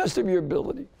the best of your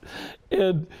ability.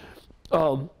 And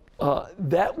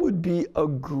that would be a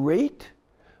great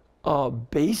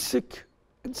basic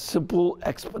and simple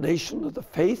explanation of the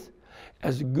faith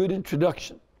as a good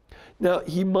introduction. Now,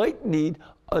 he might need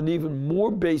an even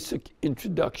more basic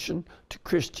introduction to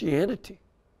Christianity.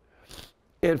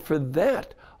 And for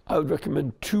that, I would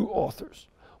recommend two authors.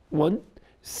 One,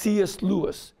 C.S.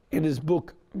 Lewis in his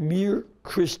book, Mere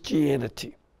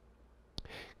Christianity.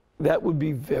 That would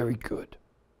be very good.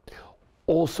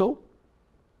 Also,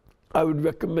 I would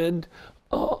recommend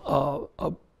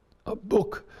a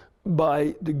book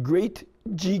by the great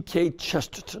G.K.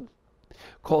 Chesterton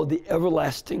called The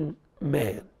Everlasting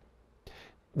Man.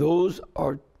 Those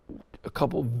are a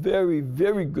couple very,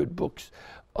 very good books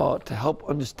to help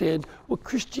understand what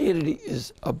Christianity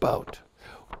is about.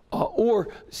 Or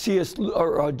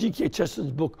G.K.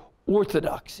 Chesterton's book,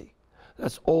 Orthodoxy.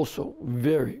 That's also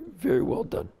very, very well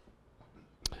done.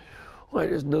 All right,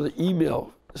 there's another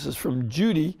email. This is from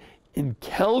Judy in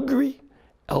Calgary,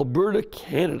 Alberta,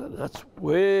 Canada. That's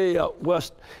way out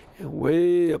west and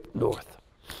way up north.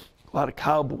 A lot of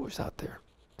cowboys out there.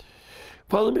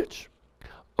 Father Mitch,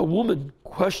 a woman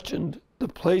questioned the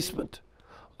placement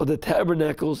of the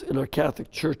tabernacles in our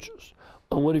Catholic churches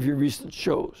on one of your recent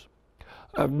shows.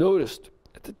 I've noticed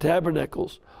that the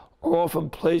tabernacles are often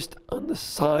placed on the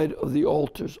side of the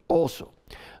altars also.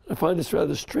 I find this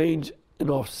rather strange and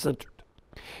off-centered.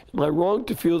 Am I wrong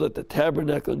to feel that the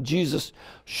tabernacle and Jesus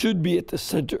should be at the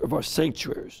center of our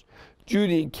sanctuaries?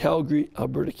 Judy in Calgary,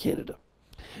 Alberta, Canada.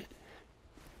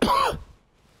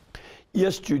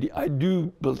 Yes, Judy, I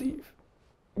do believe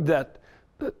that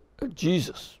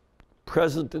Jesus,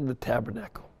 present in the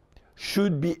tabernacle,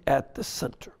 should be at the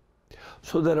center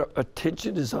so that our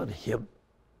attention is on him.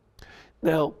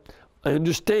 Now, I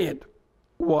understand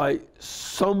why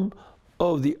some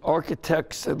of the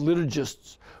architects and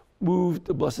liturgists moved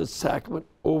the Blessed Sacrament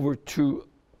over to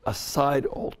a side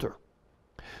altar.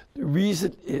 The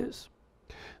reason is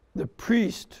the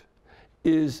priest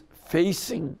is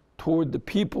facing toward the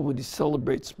people when he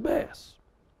celebrates Mass,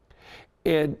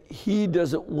 and he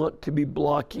doesn't want to be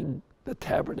blocking the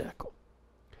tabernacle.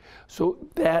 So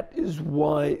that is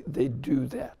why they do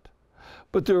that.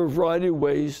 But there are a variety of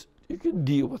ways you can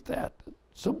deal with that.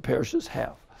 Some parishes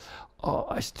have.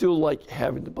 I still like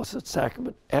having the Blessed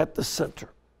Sacrament at the center.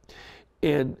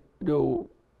 And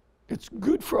it's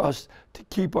good for us to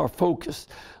keep our focus.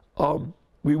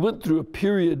 We went through a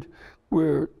period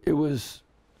where it was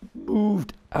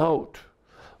moved out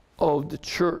of the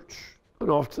church and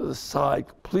off to the side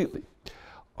completely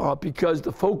because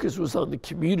the focus was on the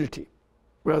community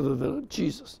rather than on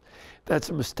Jesus. That's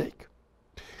a mistake.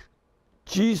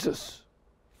 Jesus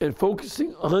and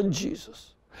focusing on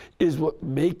Jesus is what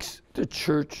makes the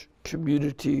church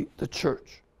community the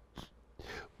church.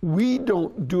 We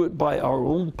don't do it by our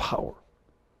own power.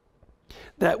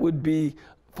 That would be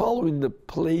following the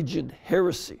Pelagian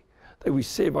heresy, that we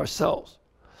save ourselves.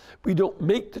 We don't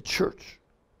make the church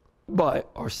by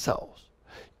ourselves.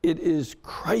 It is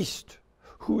Christ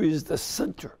who is the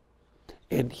center,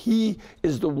 and he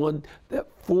is the one that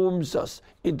forms us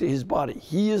into his body.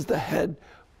 He is the head.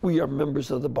 We are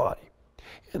members of the body,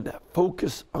 and that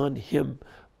focus on him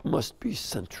must be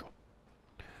central.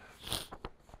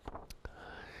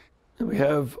 And we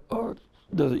have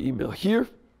another email here.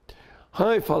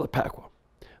 Hi, Father Pacwa.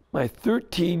 My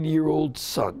 13-year-old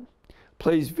son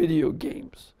plays video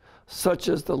games, such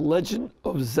as the Legend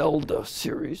of Zelda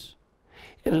series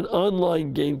and an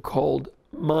online game called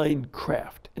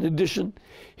Minecraft. In addition,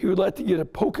 he would like to get a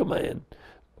Pokemon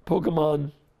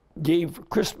game for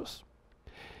Christmas.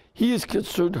 He is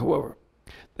concerned, however,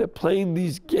 that playing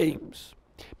these games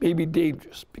may be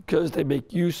dangerous because they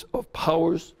make use of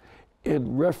powers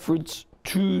in reference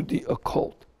to the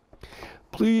occult.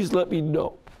 Please let me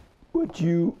know what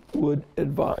you would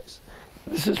advise.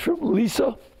 This is from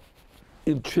Lisa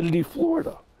in Trinity,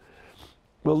 Florida.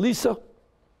 Well, Lisa, a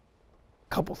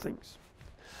couple things.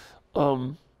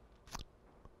 I'm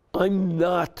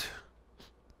not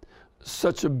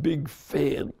such a big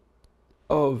fan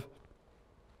of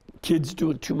kids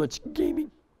doing too much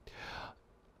gaming.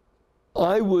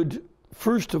 I would,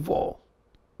 first of all,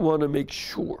 want to make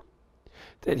sure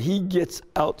that he gets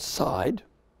outside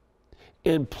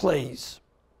and plays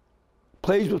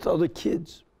with other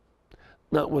kids,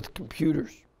 not with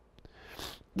computers.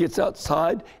 Gets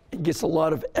outside and gets a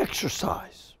lot of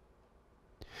exercise.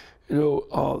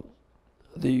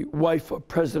 The wife of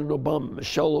President Obama,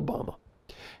 Michelle Obama,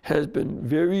 has been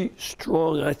very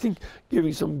strong, and I think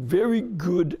giving some very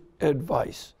good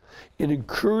advice in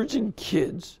encouraging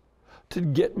kids to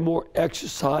get more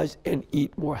exercise and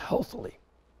eat more healthily.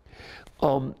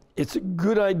 It's a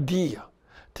good idea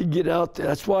to get out there.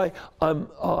 That's why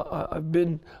I've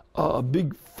been a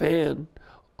big fan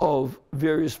of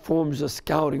various forms of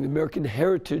scouting, American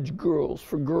Heritage Girls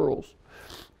for girls,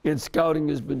 and scouting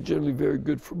has been generally very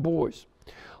good for boys.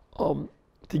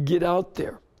 To get out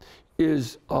there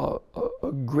is a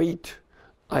great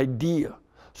idea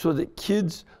so that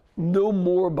kids know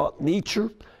more about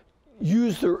nature,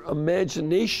 use their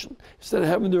imagination instead of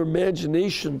having their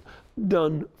imagination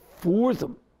done for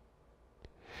them.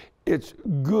 It's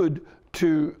good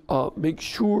to make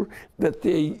sure that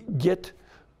they get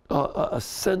a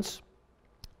sense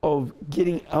of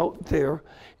getting out there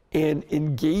and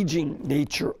engaging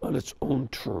nature on its own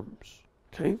terms,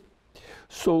 okay?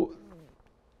 So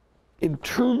in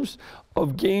terms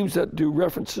of games that do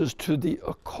references to the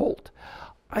occult,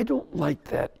 I don't like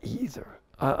that either.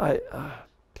 I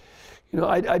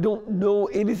don't know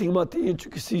anything about the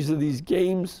intricacies of these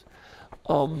games,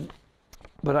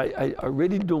 but I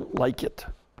really don't like it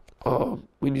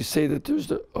when you say that there's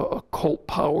the occult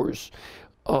powers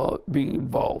being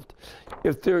involved.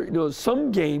 If there,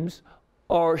 some games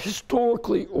are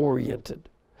historically oriented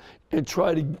and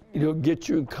try to, get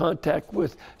you in contact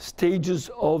with stages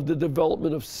of the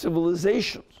development of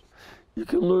civilizations. You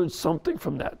can learn something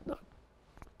from that, not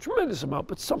a tremendous amount,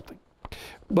 but something.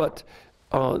 But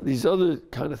these other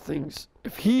kind of things,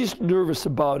 if he's nervous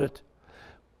about it,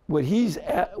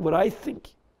 what I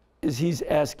think is he's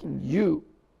asking you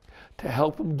to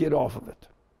help him get off of it.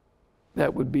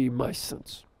 That would be my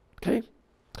sense, okay?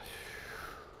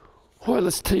 All right,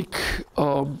 let's take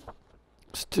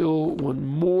still one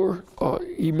more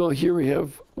email here. We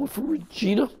have one from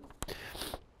Regina.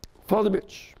 Father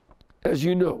Mitch, as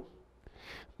you know,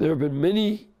 there have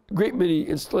been great many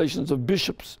installations of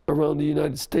bishops around the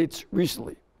United States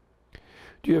recently.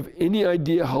 Do you have any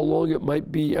idea how long it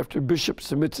might be after a bishop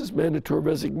submits his mandatory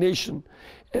resignation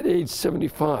at age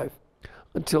 75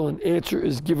 until an answer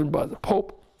is given by the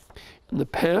Pope? In the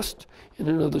past, in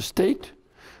another state,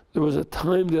 there was a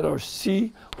time that our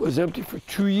see was empty for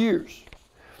 2 years.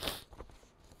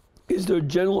 Is there a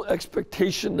general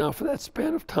expectation now for that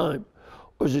span of time,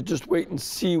 or is it just wait and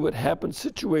see what happens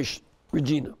situation?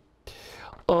 Regina.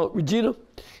 Regina,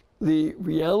 the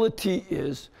reality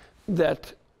is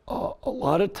that a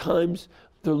lot of times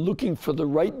they're looking for the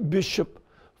right bishop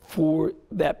for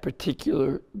that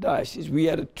particular diocese. We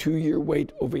had a 2-year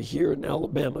wait over here in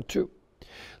Alabama too.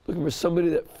 Looking for somebody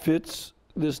that fits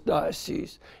this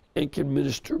diocese and can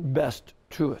minister best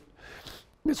to it.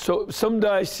 And so some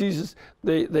dioceses,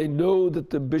 they know that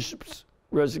the bishop's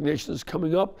resignation is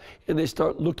coming up and they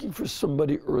start looking for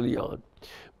somebody early on,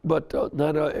 but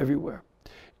not everywhere.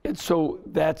 And so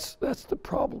that's the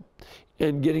problem,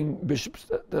 and getting bishops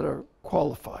that are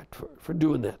qualified for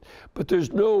doing that. But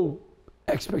there's no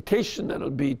expectation that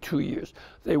it'll be 2 years.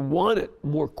 They want it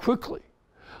more quickly,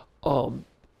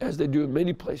 as they do in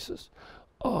many places.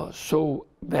 So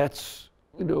that's,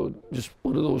 just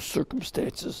one of those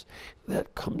circumstances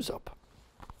that comes up.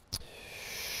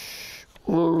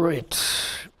 All right,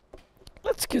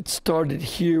 let's get started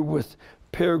here with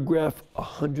paragraph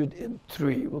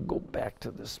 103. We'll go back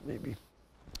to this maybe.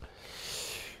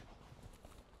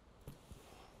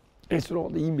 Answer all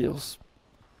the emails.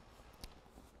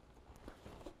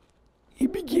 He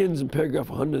begins in paragraph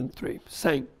 103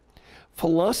 saying,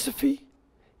 philosophy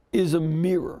is a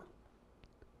mirror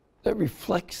that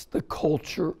reflects the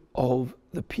culture of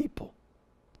the people.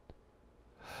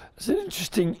 It's an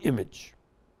interesting image.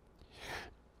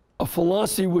 A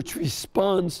philosophy which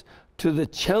responds to the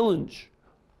challenge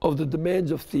of the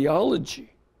demands of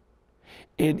theology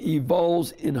and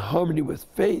evolves in harmony with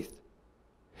faith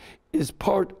is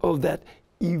part of that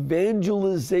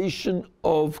evangelization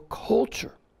of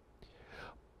culture,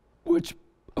 which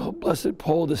Blessed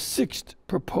Paul VI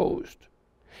proposed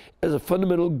as a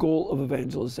fundamental goal of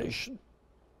evangelization.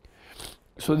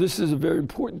 So this is a very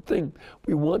important thing.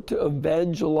 We want to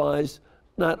evangelize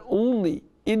not only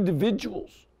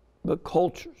individuals, but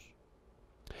cultures.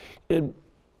 And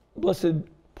Blessed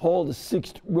Paul VI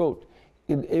wrote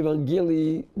in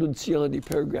Evangelii Nuntiandi,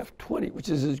 paragraph 20, which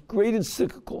is his great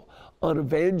encyclical on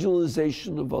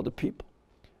evangelization of other people,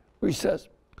 where he says,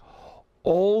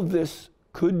 all this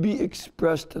could be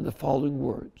expressed in the following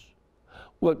words.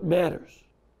 What matters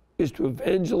is to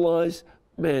evangelize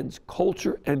man's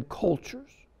culture and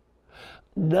cultures,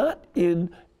 not in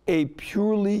a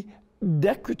purely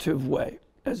decorative way,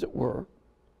 as it were,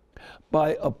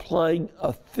 by applying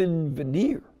a thin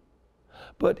veneer,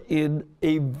 but in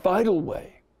a vital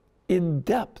way, in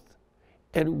depth,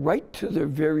 and right to their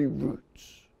very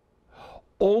roots,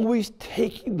 always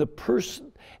taking the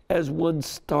person as one's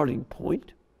starting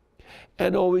point,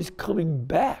 and always coming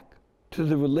back to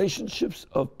the relationships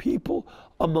of people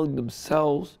among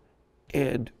themselves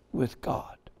and with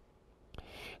God.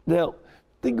 Now,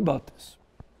 think about this.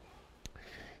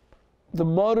 The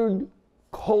modern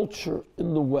culture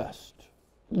in the West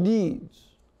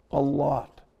needs a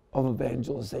lot of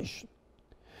evangelization.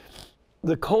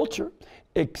 The culture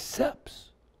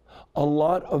accepts a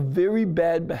lot of very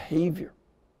bad behavior.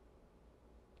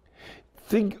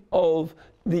 Think of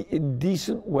the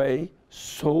indecent way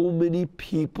so many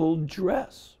people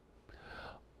dress.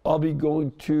 I'll be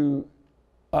going to,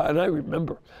 and I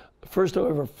remember, the first time I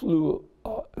ever flew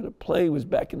in a plane was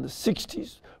back in the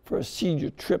 60s for a senior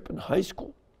trip in high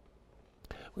school.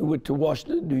 We went to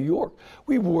Washington, New York.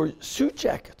 We wore suit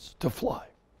jackets to fly.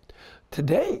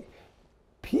 Today,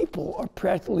 people are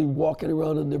practically walking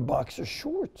around in their boxer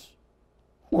shorts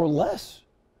or less.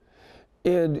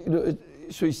 And you know,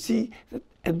 so you see,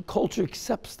 and culture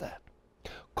accepts that.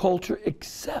 Culture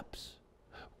accepts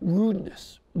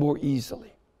rudeness more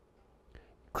easily,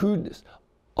 crudeness,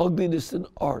 ugliness in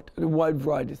art, and a wide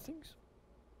variety of things.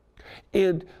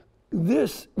 And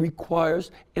this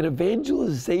requires an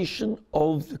evangelization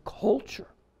of the culture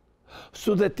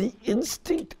so that the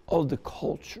instinct of the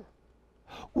culture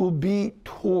will be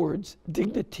towards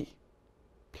dignity.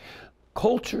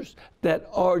 Cultures that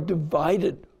are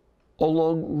divided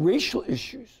along racial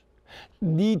issues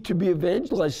need to be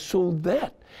evangelized so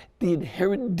that the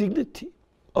inherent dignity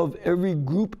of every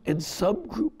group and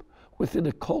subgroup within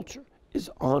a culture is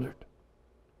honored.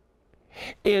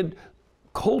 And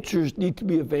cultures need to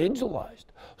be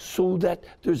evangelized so that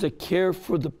there's a care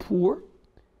for the poor,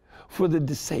 for the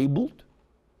disabled,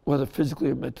 whether physically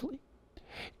or mentally,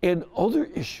 and other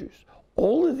issues.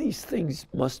 All of these things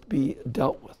must be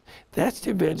dealt with. That's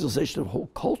the evangelization of whole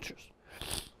cultures.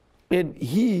 And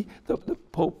the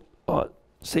Pope,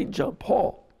 St. John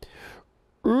Paul,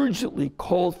 urgently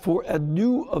called for a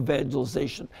new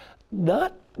evangelization,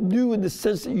 not new in the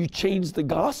sense that you change the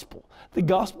gospel. The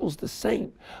gospel's the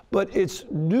same, but it's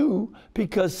new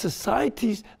because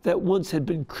societies that once had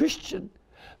been Christian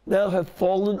now have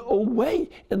fallen away,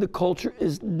 and the culture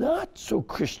is not so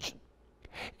Christian.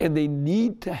 And they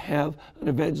need to have an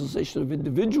evangelization of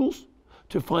individuals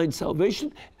to find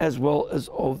salvation as well as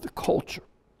of the culture.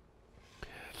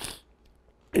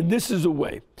 And this is a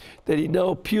way that he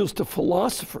now appeals to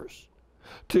philosophers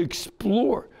to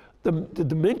explore the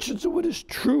dimensions of what is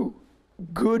true,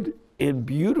 good, and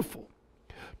beautiful,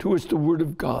 to which the Word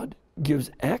of God gives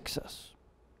access.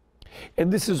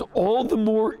 And this is all the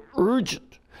more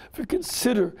urgent if you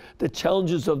consider the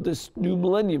challenges of this new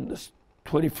millennium, this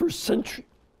 21st century,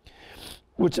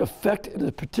 which affect in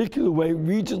a particular way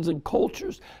regions and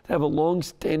cultures that have a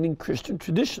long-standing Christian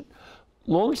tradition.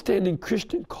 Long-standing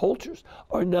Christian cultures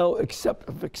are now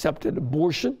accepted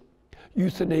abortion,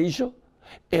 euthanasia,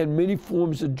 and many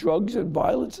forms of drugs and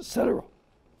violence, etc.,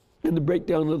 and the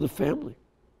breakdown of the family.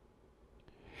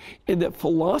 And that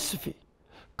philosophy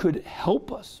could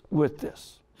help us with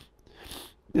this.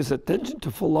 This attention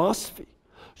to philosophy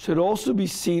should also be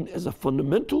seen as a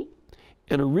fundamental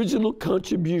and original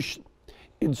contribution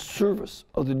in service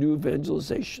of the new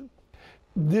evangelization.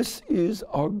 This is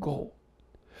our goal,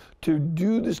 to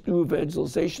do this new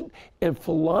evangelization, and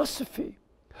philosophy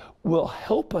will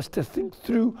help us to think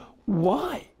through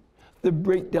why the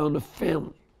breakdown of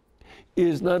family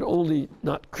is not only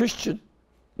not Christian,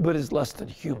 but is less than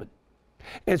human.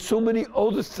 And so many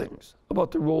other things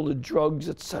about the role of drugs,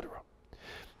 etc.,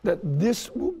 that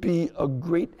this will be a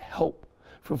great help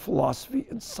for philosophy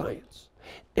and science.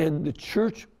 And the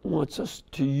church wants us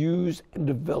to use and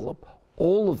develop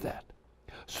all of that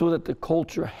so that the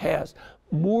culture has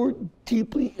more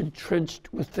deeply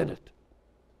entrenched within it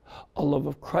a love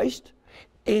of Christ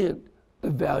and the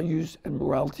values and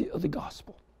morality of the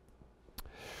gospel.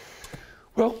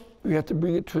 Well, we have to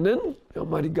bring it to an end.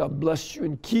 Almighty God bless you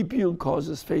and keep you and cause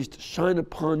His face to shine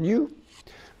upon you,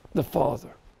 the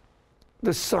Father,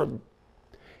 the Son,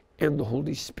 and the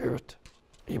Holy Spirit.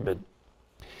 Amen.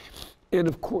 And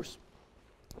of course,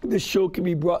 this show can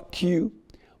be brought to you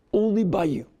only by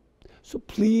you. So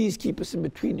please keep us in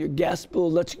between your gas bill,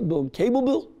 electric bill, and cable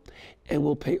bill, and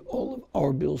we'll pay all of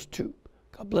our bills too.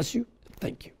 God bless you.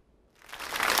 Thank you.